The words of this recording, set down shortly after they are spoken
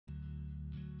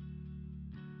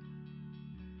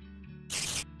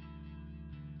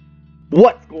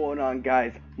What's going on,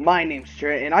 guys? My name's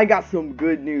Trent and I got some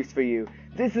good news for you.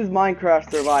 This is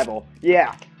Minecraft Survival.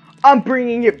 Yeah, I'm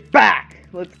bringing it back.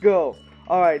 Let's go.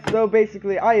 Alright, so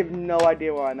basically I have no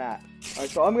idea where I'm at. Alright,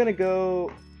 so I'm gonna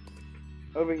go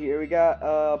over here. We got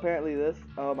apparently this.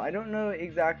 I don't know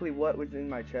exactly what was in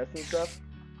my chest and stuff,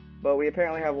 but we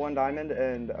apparently have one diamond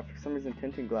and for some reason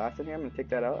tinted glass in here. I'm gonna take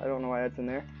that out. I don't know why that's in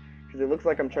there because it looks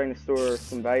like I'm trying to store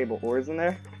some valuable ores in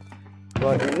there.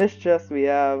 But in this chest we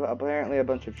have apparently a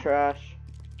bunch of trash,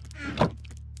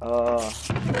 a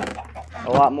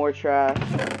lot more trash.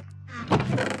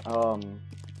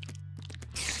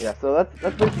 Yeah, so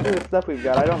that's basically the stuff we've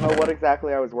got. I don't know what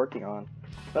exactly I was working on,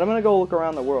 but I'm gonna go look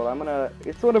around the world.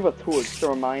 It's sort of a tour to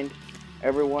remind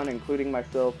everyone, including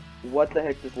myself, what the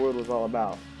heck this world was all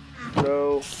about.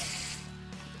 So,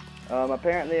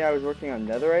 apparently I was working on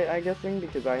netherite, I'm guessing,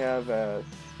 because I have a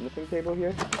smithing table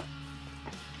here.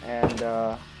 And,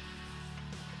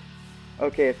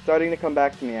 okay, it's starting to come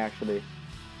back to me, actually.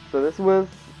 So this was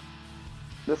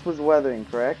weathering,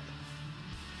 correct?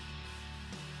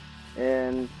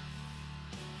 And,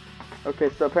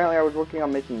 okay, so apparently I was working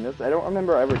on making this. I don't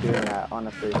remember ever doing that,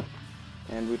 honestly.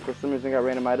 And we, for some reason, got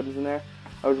random items in there.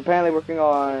 I was apparently working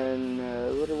on,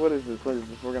 what is this?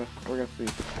 We're gonna see.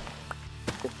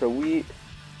 It's a wheat.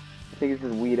 I think it's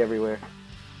just wheat everywhere.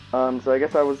 So I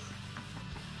guess I was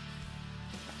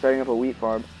starting up a wheat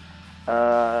farm.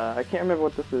 I can't remember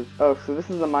what this is. Oh, so this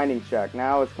is the mining shack.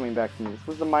 Now it's coming back to me. This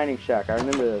was the mining shack. I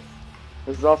remember this.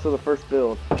 This is also the first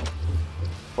build.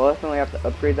 We'll definitely have to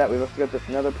upgrade that. We've also got this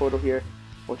nether portal here,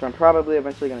 which I'm probably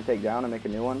eventually going to take down and make a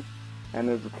new one. And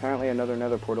there's apparently another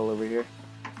nether portal over here.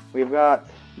 We've got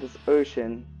this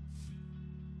ocean.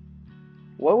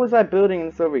 What was I building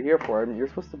this over here for? I mean, you're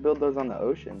supposed to build those on the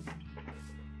ocean.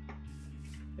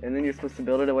 And then you're supposed to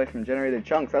build it away from generated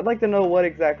chunks. I'd like to know what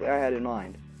exactly I had in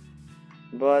mind.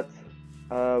 But,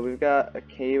 we've got a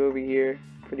cave over here.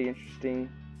 Pretty interesting.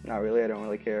 Not really, I don't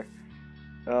really care.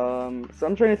 So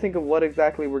I'm trying to think of what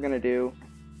exactly we're going to do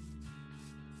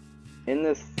in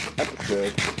this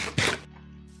episode.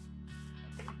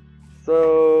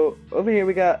 So, over here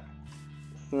we got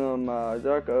some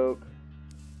dark oak,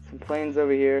 some plains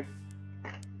over here.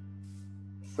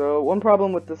 So, one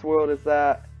problem with this world is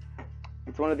that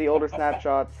it's one of the older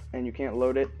snapshots and you can't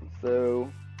load it, so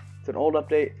it's an old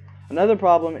update. Another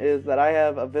problem is that I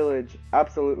have a village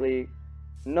absolutely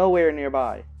nowhere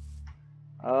nearby.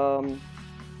 In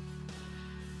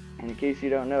case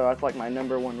you don't know, that's like my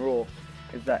 #1 rule,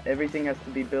 is that everything has to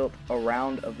be built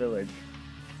around a village.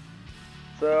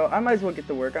 So I might as well get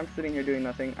to work. I'm sitting here doing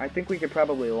nothing. I think we could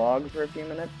probably log for a few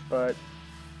minutes, but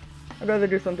I'd rather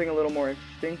do something a little more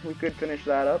interesting. We could finish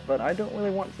that up, but I don't really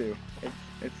want to.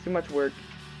 It's too much work,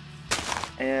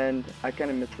 and I kind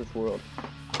of miss this world.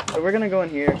 So we're gonna go in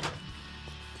here.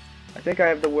 I think I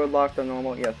have the world locked on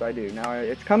normal. Yes, I do. Now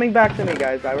it's coming back to me,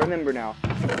 guys. I remember now.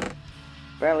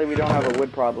 Apparently we don't have a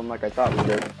wood problem like I thought we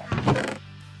did.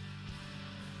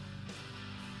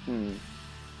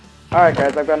 Alright,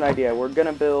 guys, I've got an idea. We're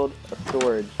gonna build a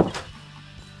storage.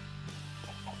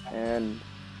 And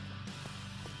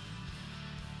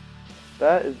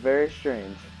that is very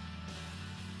strange.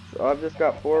 So I've just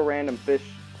got 4 random fish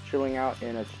chilling out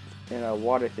in a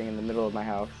water thing in the middle of my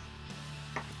house.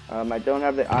 I don't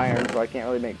have the iron, so I can't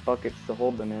really make buckets to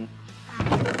hold them in.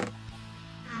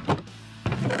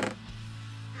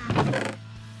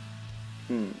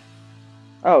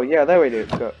 Oh, yeah, there we do.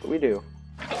 We do.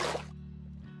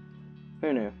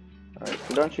 Who knew? Alright,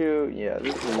 so don't you... Yeah,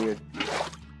 this is weird.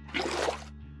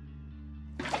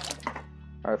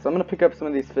 Alright, so I'm gonna pick up some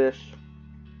of these fish.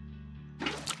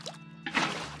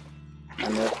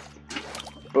 And this.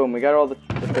 Boom, we got all the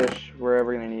fish we're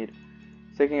ever gonna need.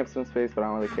 It's taking up some space, but I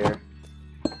don't really care.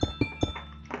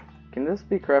 Can this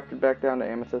be crafted back down to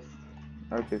amethyst?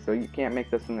 Okay, so you can't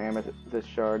make this into amethyst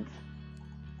shards.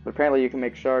 But apparently you can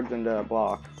make shards into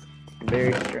blocks.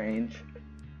 Very strange.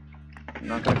 I'm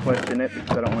not going to question it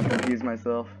because I don't want to confuse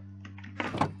myself.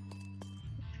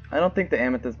 I don't think the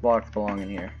amethyst blocks belong in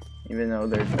here. Even though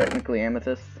they're technically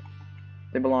amethysts.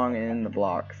 They belong in the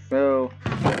blocks. So,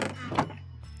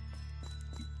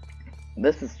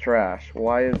 this is trash.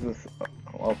 Why is this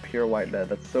a pure white bed?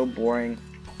 That's so boring.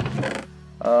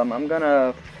 I'm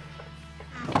gonna...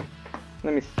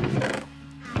 Let me see.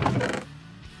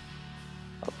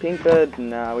 A pink bed?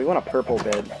 Nah, we want a purple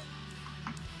bed.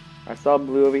 I saw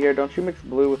blue over here. Don't you mix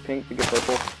blue with pink to get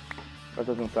purple? That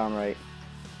doesn't sound right.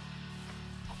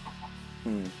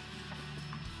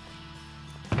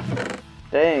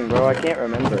 Dang, bro, I can't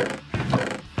remember.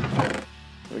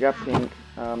 We got pink.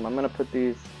 I'm gonna put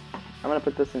these... I'm gonna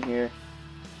put this in here.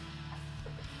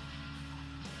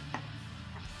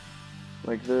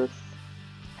 like this.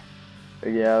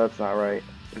 Yeah, that's not right,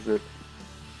 is it?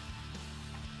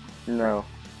 No.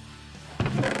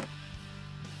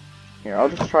 Here, I'll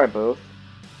just try both.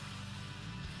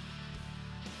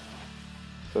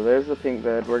 So there's the pink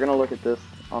bed. We're gonna look at this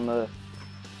on the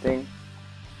thing.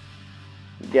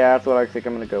 Yeah, that's what I think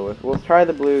I'm gonna go with. We'll try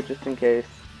the blue just in case.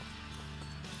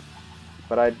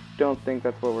 But I don't think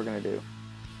that's what we're gonna do.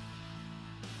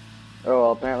 Oh,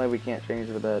 well, apparently we can't change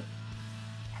the bed.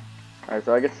 Alright,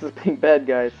 so I guess this is pink bed,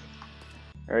 guys.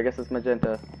 Or I guess it's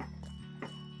magenta.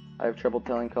 I have trouble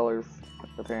telling colors,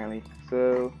 apparently.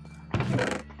 So,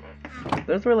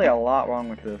 there's really a lot wrong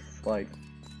with this. Like,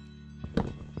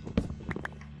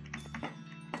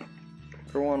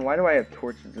 for one, why do I have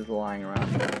torches just lying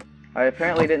around? I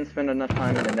apparently didn't spend enough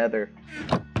time in the nether.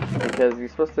 Because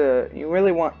you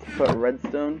really want to put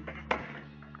redstone.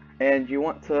 And you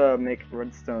want to make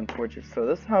redstone torches. So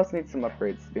this house needs some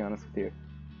upgrades, to be honest with you.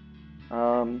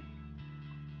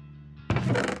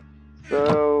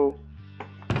 So,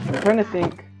 I'm trying to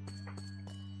think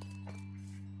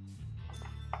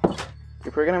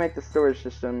if we're gonna make the storage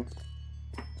system.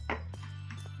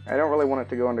 I don't really want it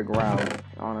to go underground,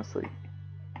 honestly.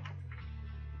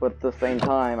 But at the same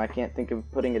time, I can't think of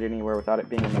putting it anywhere without it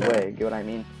being in the way. Get what I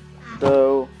mean?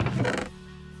 So,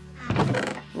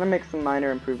 I'm gonna make some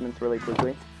minor improvements really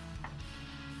quickly.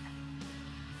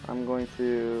 I'm going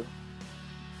to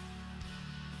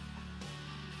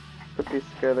put these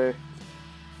together.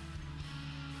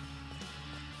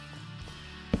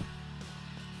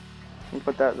 And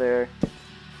put that there.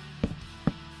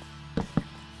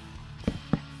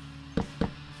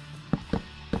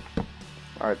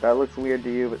 Alright, that looks weird to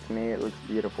you, but to me it looks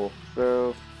beautiful.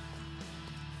 So,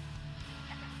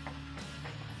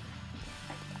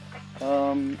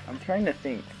 I'm trying to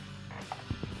think.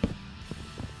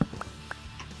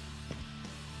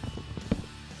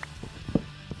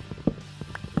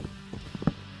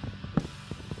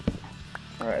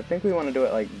 Alright, I think we want to do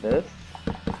it like this.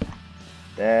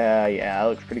 Yeah, that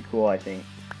looks pretty cool, I think.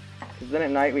 Because then at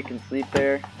night we can sleep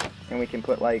there, and we can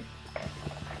put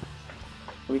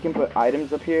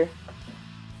items up here.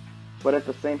 But at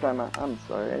the same time, I'm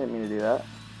sorry, I didn't mean to do that.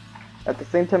 At the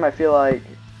same time, I feel like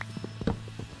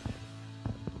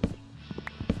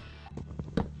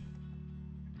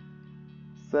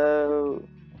so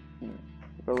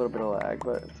a little bit of lag,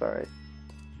 but it's alright.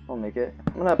 I'll make it.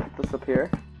 I'm gonna put this up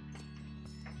here.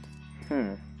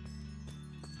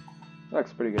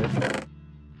 Looks pretty good.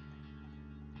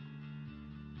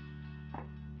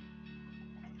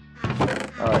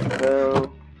 Alright,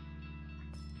 so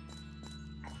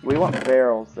we want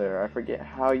barrels there. I forget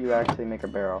how you actually make a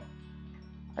barrel.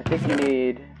 I think you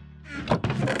need,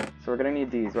 so we're gonna need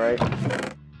these, right?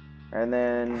 And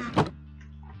then,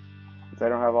 since I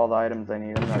don't have all the items I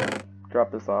need, I'm gonna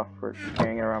drop this off. We're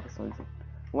carrying it around for some reason.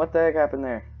 What the heck happened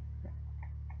there?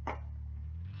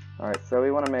 Alright, so we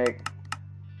want to make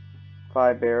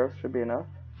 5 barrels, should be enough.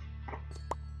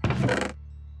 I'm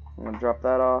gonna drop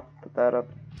that off, put that up.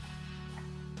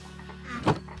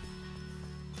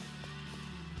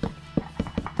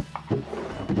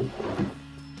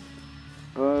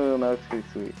 Boom, that looks pretty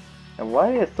sweet. And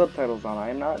why is subtitles on? I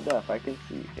am not deaf, I can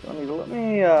see. Let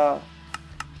me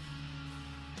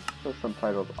put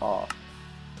subtitles off.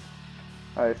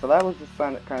 Alright, so that was just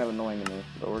kind of annoying to me,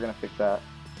 but we're gonna fix that.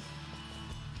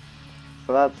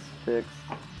 So that's fixed.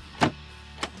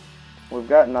 We've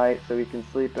got night, so we can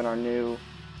sleep in our new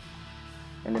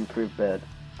and improved bed.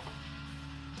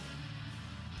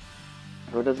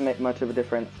 So it doesn't make much of a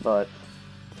difference, but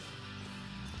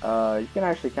you can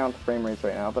actually count the frame rates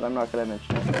right now, but I'm not going to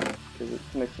mention it, because it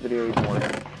makes the video even worse.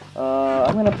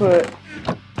 I'm going to put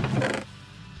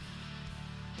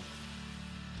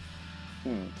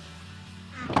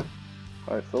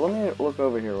Alright, so let me look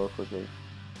over here real quickly.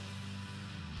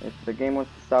 If the game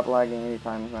wants to stop lagging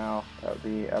anytime now, that would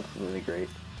be absolutely great.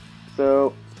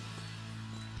 So,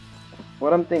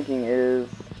 what I'm thinking is,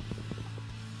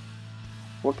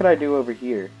 what could I do over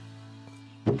here?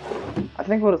 I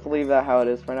think we'll just leave that how it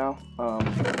is for now.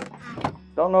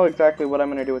 Don't know exactly what I'm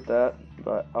going to do with that,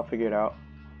 but I'll figure it out.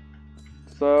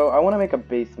 So, I want to make a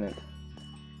basement.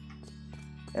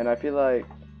 And I feel like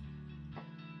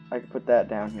I could put that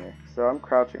down here. So I'm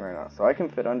crouching right now, so I can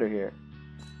fit under here.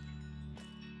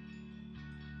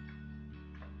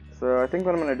 So I think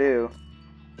what I'm going to do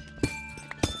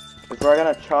is we're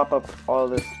going to chop up all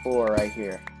this floor right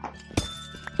here.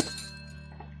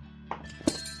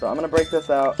 So I'm going to break this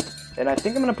out, and I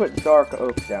think I'm going to put dark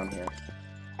oak down here.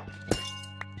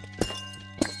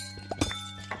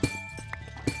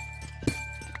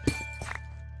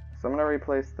 So I'm going to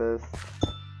replace this.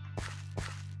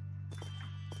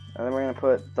 And then we're going to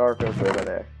put dark oak over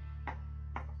there.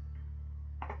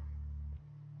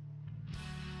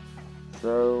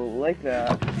 So, like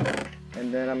that.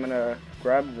 And then I'm going to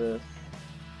grab this.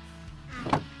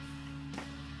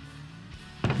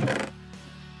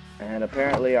 And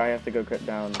apparently I have to go cut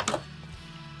down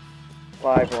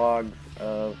 5 logs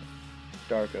of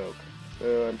dark oak.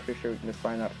 So I'm pretty sure we can just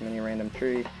find that from any random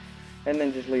tree. And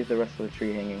then just leave the rest of the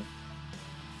tree hanging.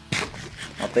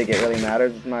 I don't think it really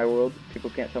matters in my world.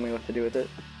 People can't tell me what to do with it.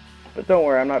 But don't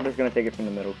worry, I'm not just going to take it from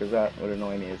the middle, because that would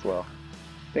annoy me as well.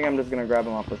 I think I'm just going to grab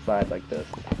them off the side like this.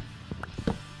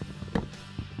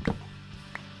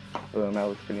 Boom, that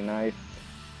looks pretty nice.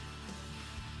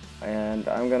 And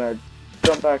I'm going to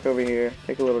jump back over here,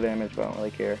 take a little damage, but I don't really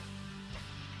care.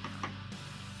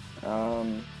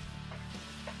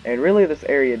 And really this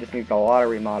area just needs a lot of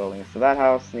remodeling. So that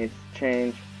house needs to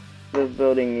change. This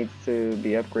building needs to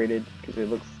be upgraded because it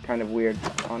looks kind of weird,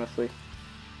 honestly.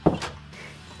 So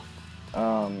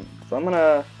I'm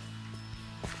gonna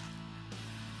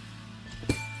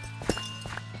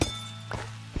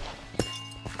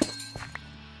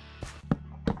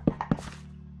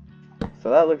so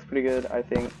that looks pretty good, I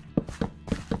think.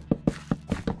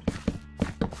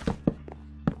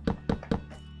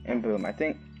 And boom, I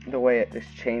think the way it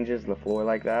just changes the floor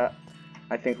like that,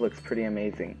 I think looks pretty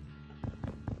amazing.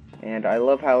 And I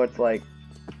love how it's like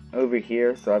over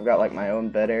here, so I've got like my own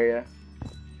bed area.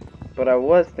 But I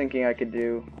was thinking I could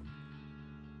do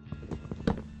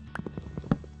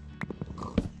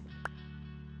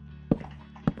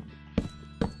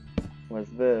was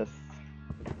this.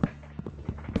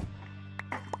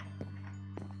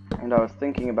 And I was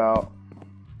thinking about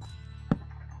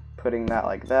putting that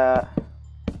like that.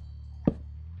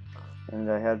 And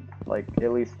I had like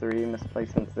at least 3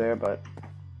 misplacements there, but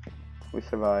we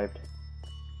survived.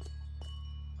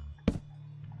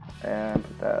 And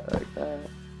put that like that.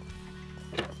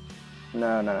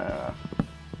 No.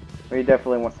 We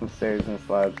definitely want some stairs and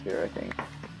slabs here, I think.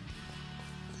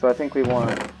 So I think we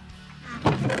want...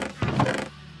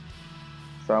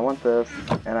 So I want this,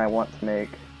 and I want to make...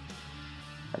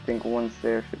 I think 1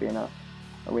 stair should be enough.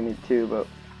 We need 2, but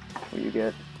you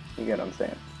get what I'm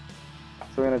saying.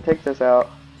 So we're going to take this out.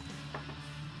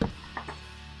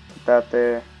 Put that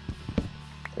there.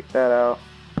 Take that out.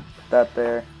 Put that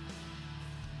there.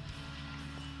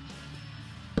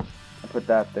 And put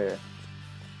that there.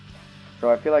 So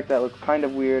I feel like that looks kind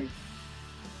of weird,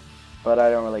 but I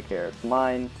don't really care. It's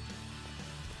mine.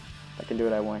 I can do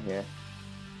what I want here.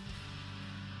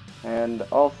 And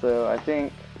also, I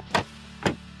think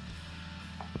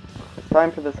it's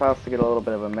time for this house to get a little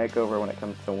bit of a makeover when it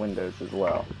comes to windows as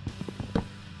well.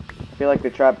 I feel like the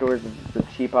trapdoors is the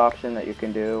cheap option that you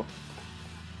can do,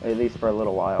 at least for a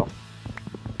little while.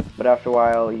 But after a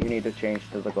while, you need to change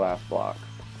to the glass blocks.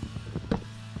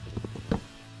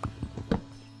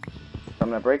 I'm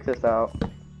going to break this out.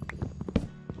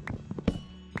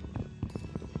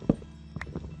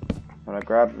 I'm going to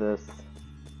grab this.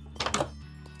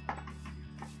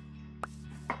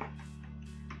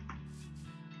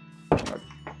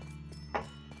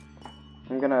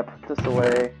 I'm going to put this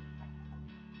away.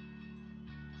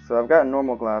 So I've got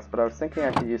normal glass, but I was thinking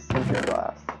I could use tinted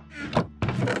glass.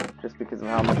 Just because of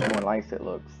how much more nice it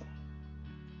looks.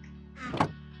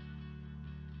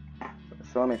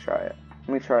 So let me try it.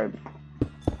 Let me try it.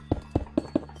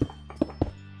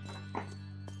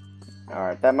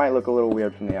 Alright, that might look a little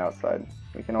weird from the outside.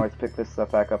 We can always pick this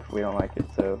stuff back up if we don't like it,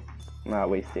 so I'm not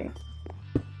wasting.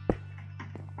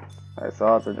 Alright, so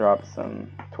I'll have to drop some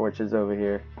torches over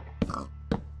here.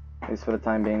 At least for the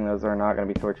time being, those are not going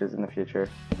to be torches in the future.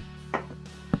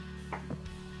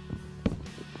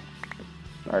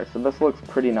 Alright, so this looks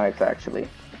pretty nice actually.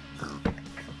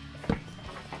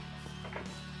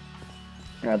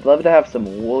 Now, I'd love to have some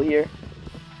wool here.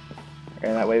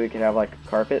 And that way we could have like a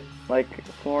carpet like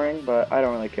flooring, but I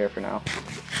don't really care for now.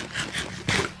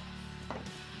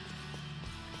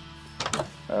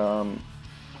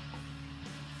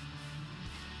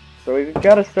 So we've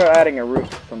got to start adding a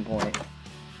roof at some point.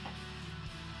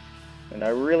 And I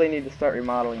really need to start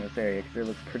remodeling this area because it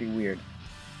looks pretty weird.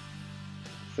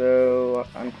 So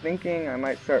I'm thinking I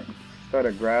might start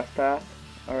a grass path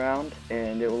around,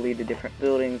 and it will lead to different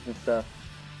buildings and stuff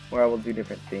where I will do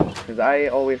different things. Because I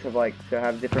always have liked to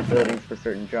have different buildings for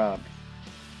certain jobs.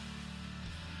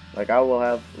 Like I will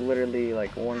have literally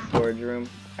like 1 storage room.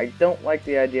 I don't like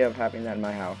the idea of having that in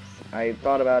my house. I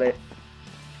thought about it.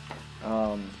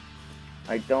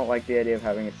 I don't like the idea of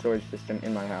having a storage system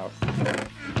in my house.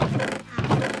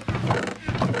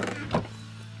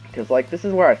 Because like this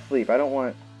is where I sleep. I don't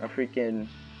want a freaking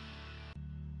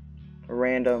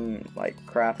random like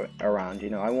crap around, you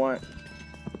know. I want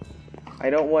I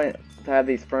don't want to have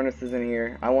these furnaces in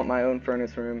here. I want my own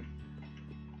furnace room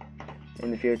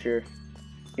in the future.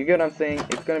 You get what I'm saying?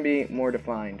 It's going to be more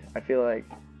defined. I feel like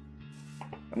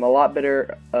I'm a lot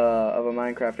better of a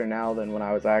Minecrafter now than when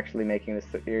I was actually making this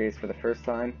series for the first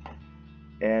time.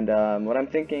 And what I'm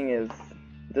thinking is,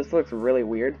 this looks really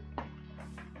weird.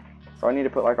 So I need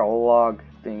to put like a log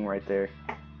thing right there.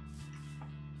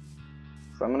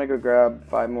 So I'm going to go grab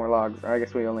 5 more logs. Or I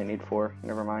guess we only need 4.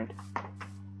 Never mind.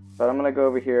 But I'm going to go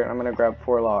over here and I'm going to grab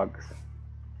 4 logs.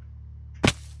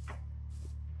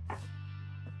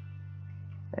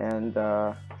 And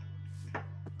I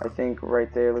think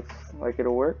right there looks like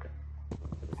it'll work.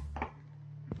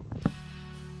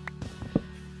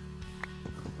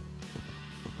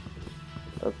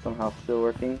 That's somehow still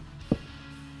working.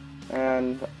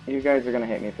 And you guys are gonna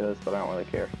hate me for this, but I don't really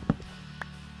care.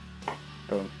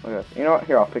 Boom. Look at this. You know what?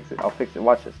 Here, I'll fix it. I'll fix it.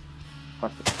 Watch this.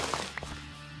 Watch this.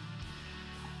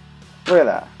 Look at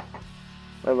that.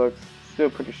 That looks still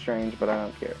pretty strange, but I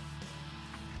don't care.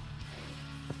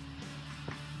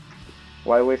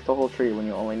 Why waste a whole tree when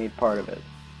you only need part of it?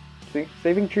 See?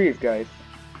 Saving trees, guys.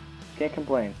 Can't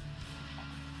complain.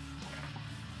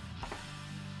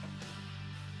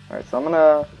 Alright, so I'm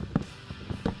gonna...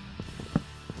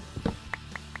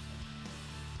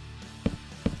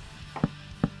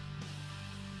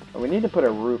 we need to put a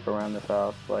roof around this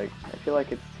house. Like, I feel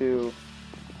like it's too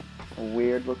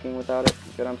weird looking without it.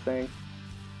 You get what I'm saying?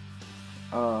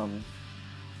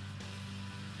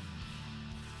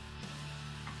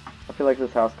 I feel like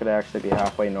this house could actually be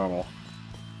halfway normal.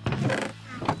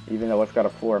 Even though it's got a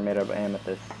floor made of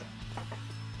amethyst.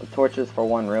 The torches, for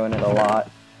one, ruin it a lot.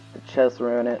 The chests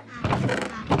ruin it.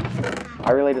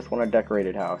 I really just want a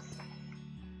decorated house.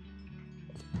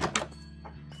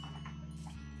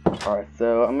 Alright,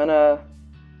 so I'm gonna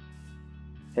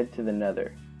head to the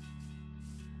Nether.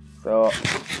 So,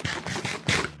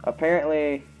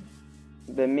 apparently,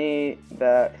 the me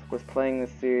that was playing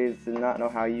this series did not know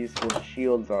how useful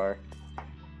shields are.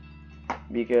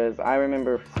 Because I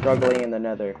remember struggling in the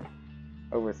Nether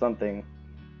over something.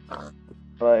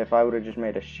 But if I would have just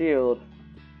made a shield,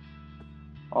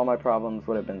 all my problems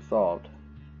would have been solved.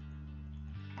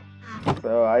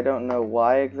 So I don't know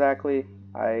why exactly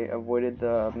I avoided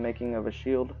the making of a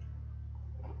shield.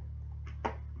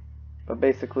 But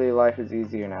basically life is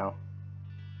easier now.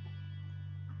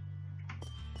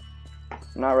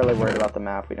 I'm not really worried about the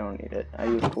map, we don't need it. I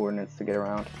use coordinates to get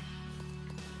around.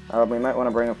 We might want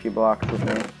to bring a few blocks with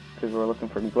me, because we're looking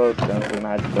for glowstone, so we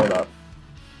might have to build up.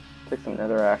 Take some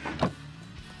netherrack.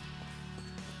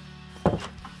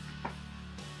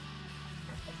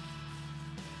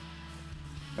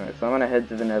 Alright, so I'm gonna head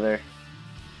to the Nether,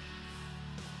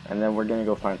 and then we're gonna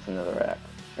go find some netherrack,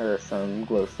 or some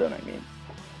glowstone, I mean.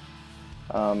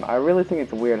 I really think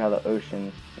it's weird how the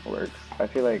ocean works. I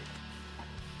feel like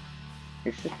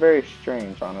it's just very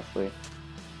strange, honestly.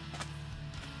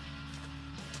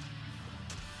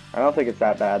 I don't think it's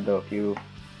that bad though if you...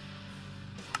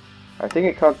 I think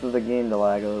it causes the game to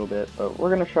lag a little bit, but we're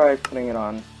gonna try putting it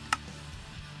on.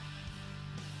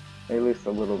 At least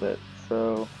a little bit,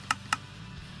 so...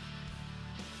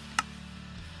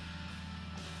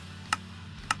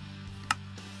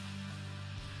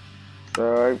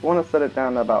 So I want to set it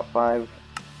down to about 5.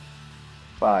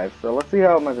 So let's see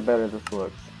how much better this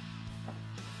looks.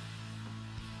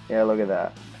 Yeah, look at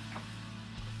that.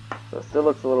 So it still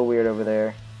looks a little weird over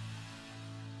there.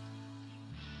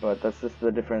 But that's just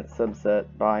the different subset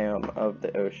biome of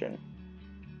the ocean.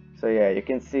 So yeah, you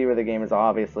can see where the game is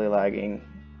obviously lagging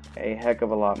a heck of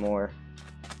a lot more.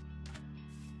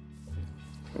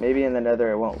 Maybe in the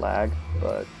Nether it won't lag,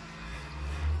 but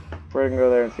we're gonna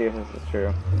go there and see if this is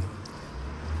true.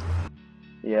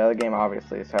 Yeah, the game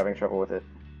obviously is having trouble with it.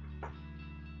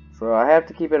 So I have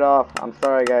to keep it off. I'm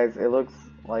sorry guys, it looks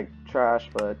like trash,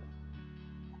 but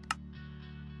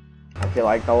I feel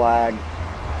like the lag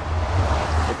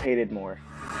dissipated more.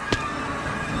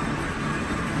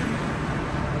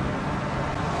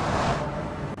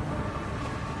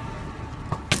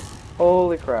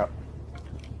 Holy crap.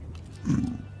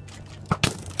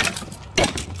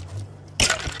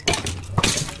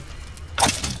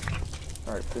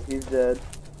 Alright, so he's dead.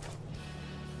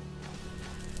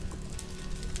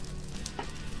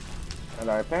 And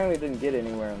I apparently didn't get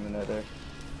anywhere in the Nether.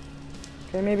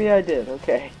 Okay, maybe I did.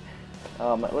 Okay.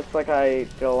 It looks like I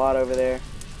did a lot over there.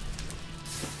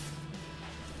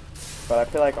 But I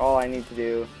feel like all I need to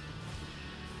do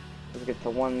is get to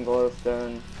one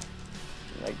glowstone,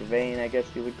 like vein, I guess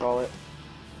you would call it.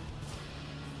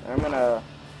 And I'm gonna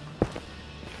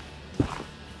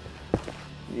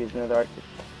use netherite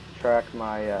to track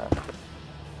my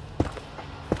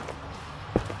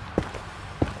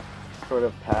sort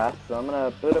of path, so I'm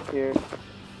gonna put it up here.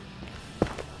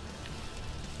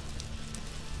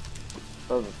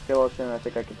 So the skeleton, I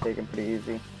think I can take him pretty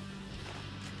easy.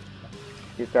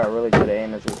 He's got really good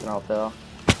aim, as you can all tell.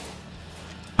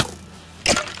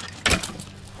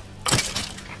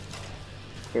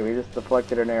 Okay, we just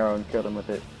deflected an arrow and killed him with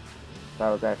it. That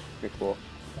was actually pretty cool.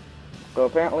 So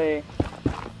apparently,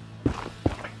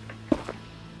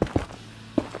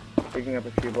 picking up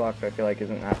a few blocks I feel like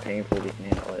isn't that painful, we can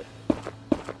handle it.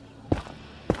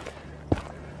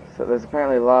 So there's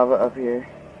apparently lava up here.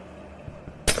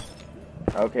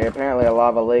 Okay, apparently a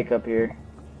lava lake up here.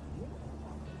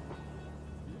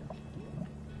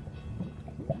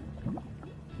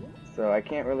 So I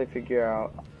can't really figure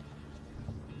out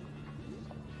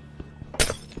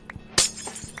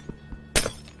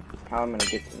how I'm gonna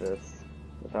get to this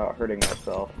without hurting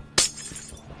myself.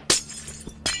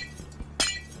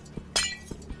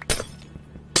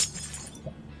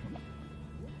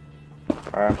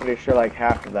 Alright, I'm pretty sure like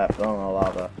half of that fell in the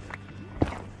lava.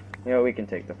 You know, we can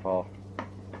take the fall.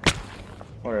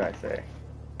 What did I say?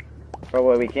 But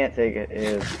what we can't take it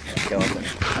is a skeleton.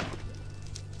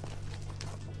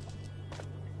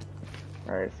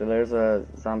 Alright, so there's a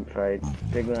zombie fight.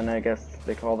 Piglin, I guess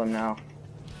they call them now.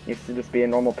 Used to just be a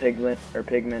normal piglet or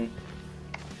pigman,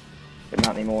 but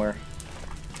not anymore.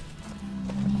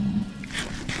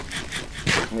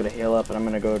 I'm gonna heal up and I'm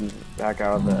gonna go back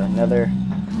out of the nether.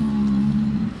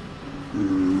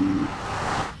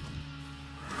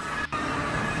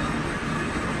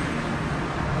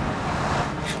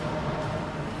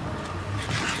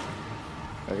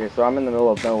 Okay, so I'm in the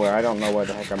middle of nowhere. I don't know where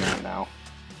the heck I'm at now.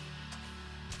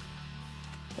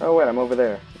 Oh wait, I'm over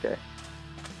there. Okay.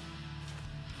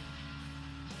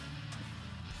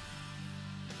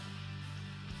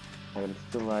 I'm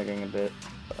still lagging a bit,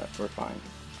 but we're fine.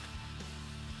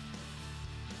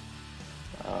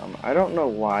 I don't know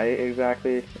why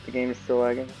exactly the game is still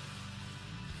lagging.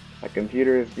 My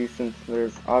computer is decent.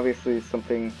 There's obviously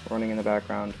something running in the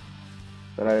background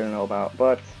that I don't know about,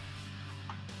 but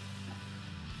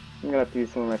I'm gonna have to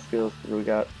use some of my skills because we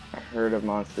got a herd of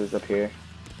monsters up here.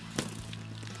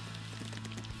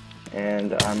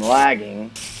 And I'm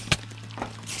lagging.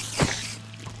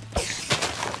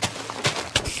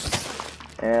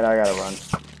 And I gotta run.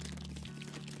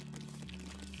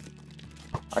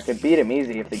 I could beat him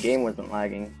easy if the game wasn't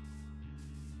lagging.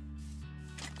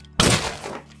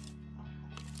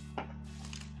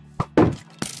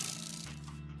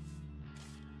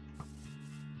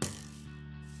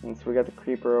 And so we got the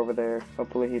creeper over there.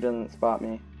 Hopefully he doesn't spot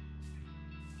me.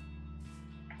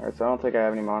 Alright, so I don't think I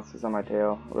have any monsters on my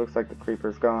tail. It looks like the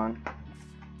creeper's gone.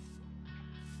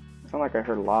 It sounded like I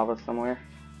heard lava somewhere.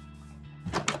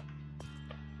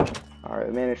 Alright,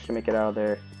 we managed to make it out of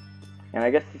there. And I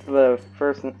guess this is the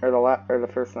first the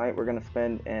first night we're gonna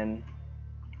spend in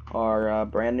our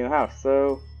brand new house.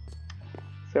 So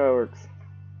see how it works.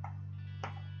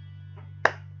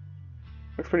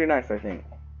 Looks pretty nice, I think.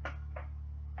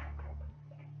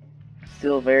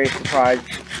 Still very surprised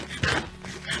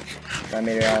I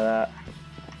made it out of that.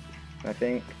 I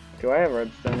think. Do I have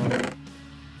redstone on me?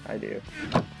 I do.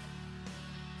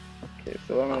 Okay,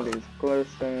 so what I'm gonna do is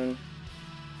glowstone.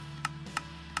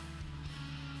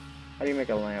 How do you make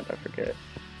a lamp? I forget.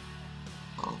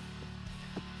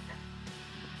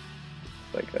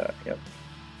 Like that, yep.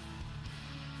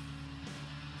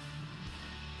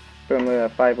 Boom, we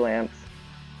have 5 lamps.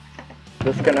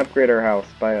 This can upgrade our house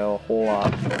by a whole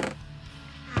lot.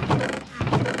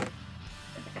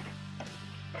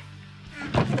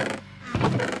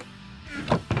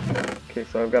 Okay,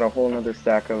 so I've got a whole nother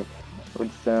stack of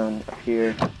woodstone up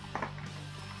here.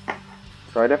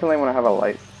 So I definitely want to have a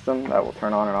light system that will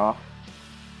turn on and off.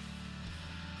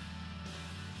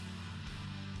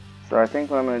 So I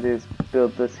think what I'm going to do is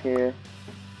build this here.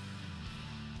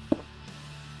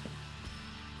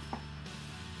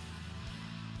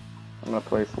 I'm going to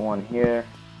place one here.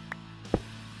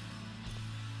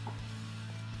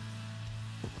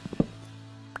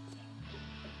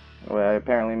 Oh, wait, I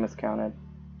apparently miscounted.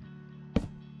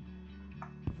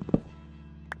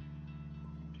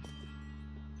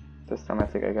 This time I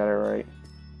think I got it right.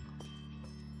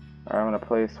 Alright, I'm going to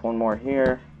place one more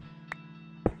here.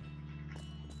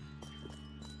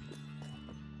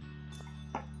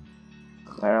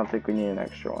 I don't think we need an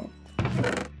extra one.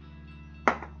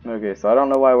 Okay, so I don't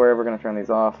know why we're ever going to turn these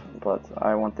off, but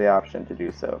I want the option to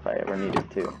do so if I ever needed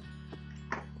to.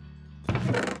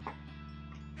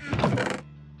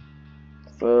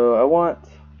 So I want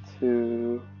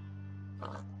to...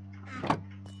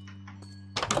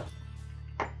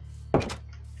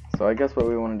 So I guess what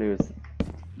we want to do is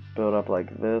build up like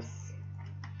this.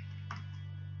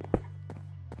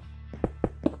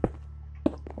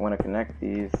 I want to connect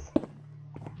these.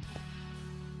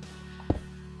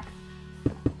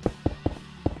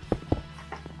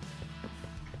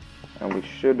 And we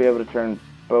should be able to turn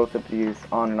both of these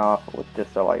on and off with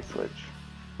just a light switch.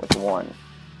 With one.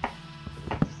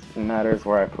 It matters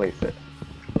where I place it.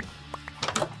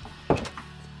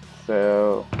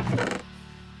 So, I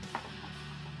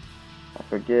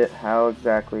forget how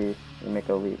exactly you make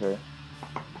a lever.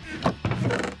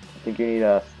 I think you need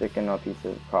a stick and a piece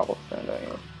of cobblestone, don't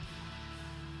you?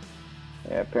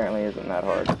 Yeah, apparently isn't that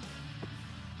hard.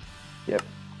 Yep.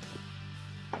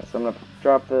 So I'm gonna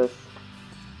drop this.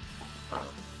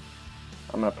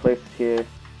 I'm gonna place it here.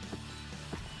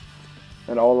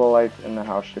 And all the lights in the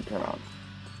house should turn on.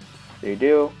 They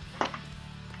do.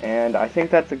 And I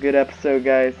think that's a good episode,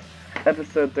 guys.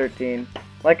 Episode 13.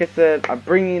 Like I said, I'm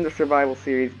bringing the survival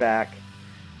series back.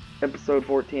 Episode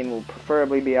 14 will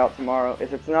preferably be out tomorrow.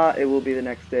 If it's not, it will be the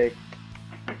next day.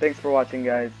 Thanks for watching,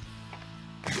 guys.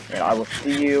 And I will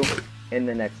see you in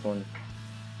the next one.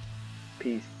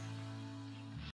 Peace.